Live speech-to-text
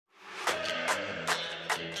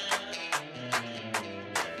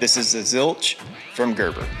This is the Zilch from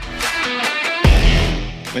Gerber.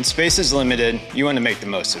 When space is limited, you want to make the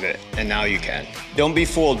most of it, and now you can. Don't be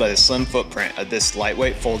fooled by the slim footprint of this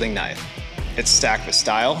lightweight folding knife. It's stacked with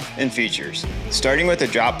style and features, starting with a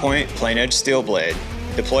drop point plain edge steel blade,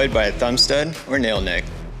 deployed by a thumb stud or nail nick,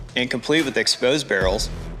 and complete with exposed barrels,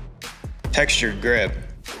 textured grip,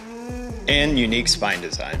 and unique spine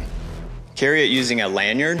design. Carry it using a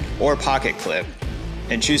lanyard or pocket clip,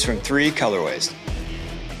 and choose from 3 colorways.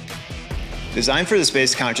 Designed for the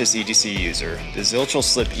space-conscious EDC user, the Zilch will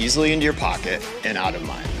slip easily into your pocket and out of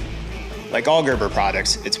mind. Like all Gerber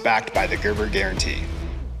products, it's backed by the Gerber guarantee.